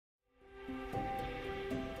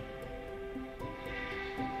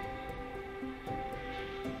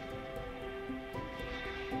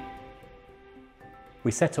We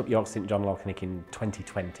set up York St John Law Clinic in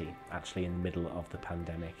 2020, actually in the middle of the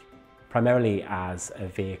pandemic, primarily as a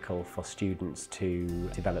vehicle for students to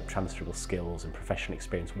develop transferable skills and professional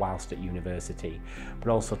experience whilst at university, but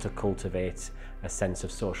also to cultivate a sense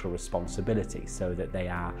of social responsibility so that they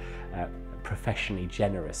are professionally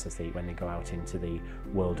generous when they go out into the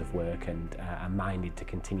world of work and are minded to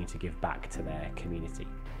continue to give back to their community.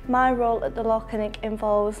 My role at the Law Clinic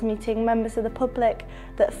involves meeting members of the public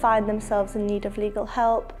that find themselves in need of legal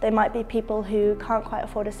help. They might be people who can't quite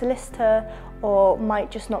afford a solicitor or might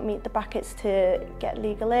just not meet the brackets to get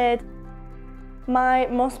legal aid. My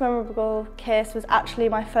most memorable case was actually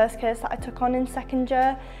my first case that I took on in second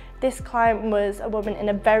year. This client was a woman in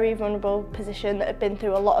a very vulnerable position that had been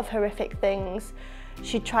through a lot of horrific things.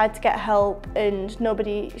 She tried to get help and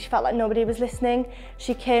she felt like nobody was listening.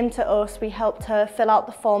 She came to us, we helped her fill out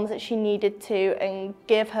the forms that she needed to and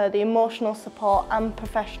gave her the emotional support and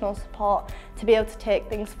professional support to be able to take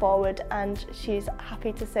things forward, and she's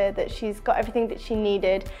happy to say that she's got everything that she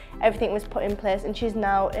needed, everything was put in place, and she's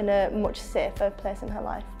now in a much safer place in her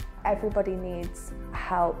life. Everybody needs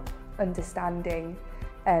help understanding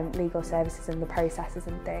legal services and the processes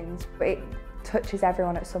and things, but it touches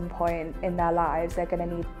everyone at some point in their lives. They're going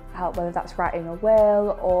to need help, whether that's writing a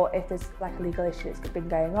will or if there's like a legal issue that's been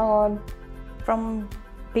going on. From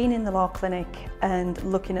being in the Law Clinic and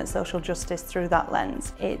looking at social justice through that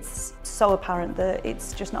lens, it's so apparent that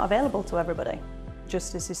it's just not available to everybody.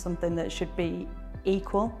 Justice is something that should be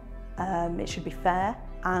equal, it should be fair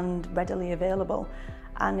and readily available.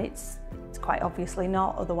 And it's quite obviously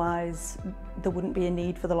not, otherwise there wouldn't be a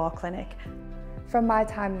need for the Law Clinic. From my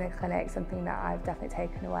time in the clinic, something that I've definitely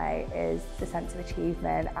taken away is the sense of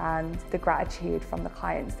achievement and the gratitude from the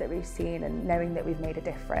clients that we've seen and knowing that we've made a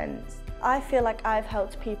difference. I feel like I've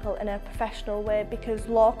helped people in a professional way because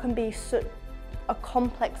law can be such a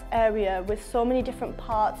complex area with so many different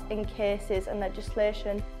parts in cases and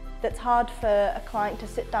legislation that's hard for a client to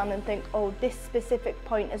sit down and think, oh, this specific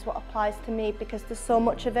point is what applies to me, because there's so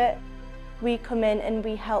much of it. We come in and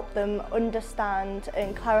we help them understand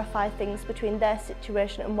and clarify things between their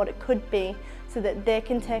situation and what it could be, so that they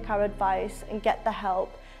can take our advice and get the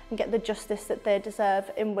help and get the justice that they deserve,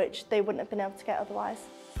 in which they wouldn't have been able to get otherwise.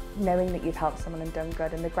 Knowing that you've helped someone and done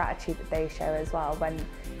good, and the gratitude that they show as well when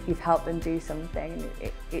you've helped them do something,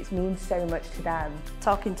 it means so much to them.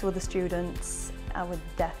 Talking to other students, I would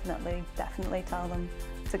definitely tell them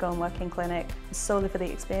to go and work in clinic solely for the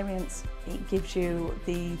experience. It gives you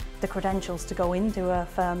the credentials to go into a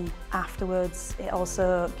firm afterwards. It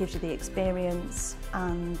also gives you the experience,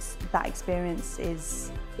 and that experience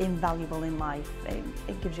is invaluable in life.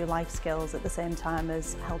 It gives you life skills at the same time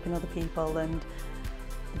as helping other people, and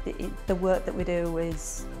the work that we do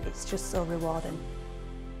it's just so rewarding.